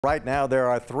Right now, there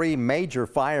are 3 major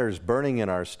fires burning in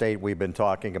our state we've been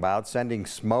talking about, sending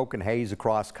smoke and haze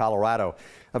across Colorado.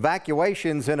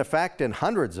 Evacuations in effect and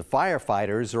hundreds of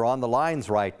firefighters are on the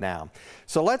lines right now.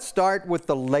 So let's start with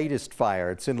the latest fire.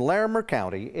 It's in Larimer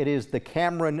County. It is the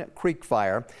Cameron Creek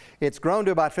fire. It's grown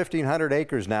to about 1,500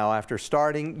 acres now after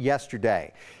starting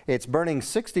yesterday. It's burning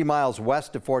 60 miles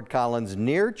west of Fort Collins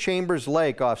near Chambers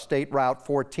Lake off State Route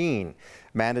 14.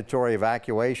 Mandatory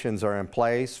evacuations are in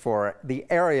place for the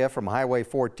area from Highway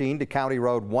 14 to County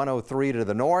Road 103 to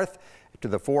the north, to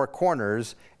the Four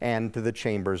Corners, and to the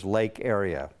Chambers Lake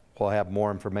area. We'll have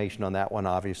more information on that one,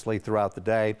 obviously, throughout the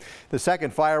day. The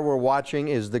second fire we're watching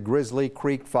is the Grizzly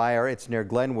Creek fire. It's near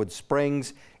Glenwood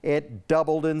Springs. It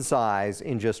doubled in size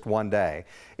in just one day.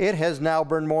 It has now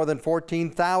burned more than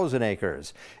 14,000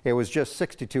 acres. It was just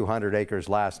 6,200 acres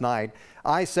last night.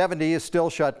 I-70 is still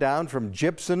shut down from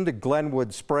Gibson to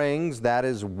Glenwood Springs. That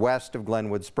is west of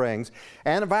Glenwood Springs.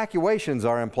 And evacuations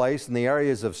are in place in the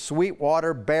areas of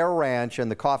Sweetwater, Bear Ranch,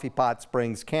 and the Coffee Pot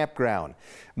Springs campground.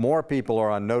 More people are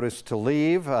on notice to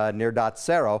leave near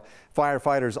Dotsero.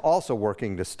 Firefighters also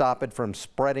working to stop it from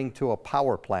spreading to a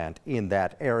power plant in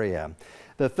that area.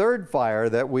 The third fire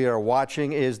that we are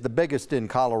watching is the biggest in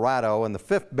Colorado and the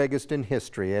 5th biggest in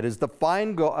history. It is the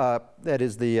Pine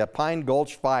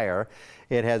Gulch fire.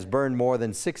 It has burned more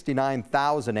than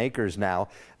 69,000 acres now.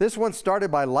 This one started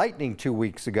by lightning 2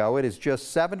 weeks ago. It is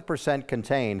just 7%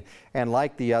 contained, and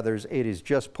like the others, it is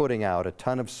just putting out a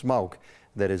ton of smoke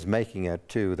that is making it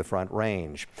to the Front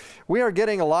Range. We are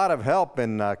getting a lot of help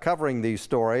in covering these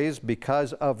stories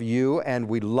because of you, and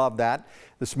we love that.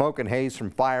 The smoke and haze from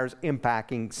fires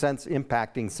impacting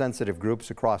sensitive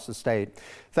groups across the state.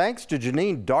 Thanks to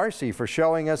Janine Darcy for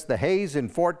showing us the haze in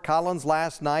Fort Collins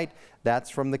last night. That's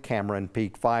from the Cameron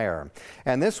Peak fire.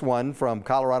 And this one from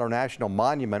Colorado National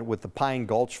Monument with the Pine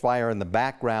Gulch fire in the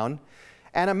background.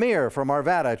 And Amir from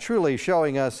Arvada truly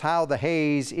showing us how the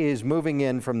haze is moving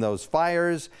in from those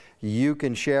fires. You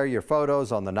can share your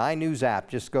photos on the 9 News app.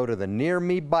 Just go to the Near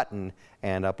Me button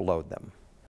and upload them.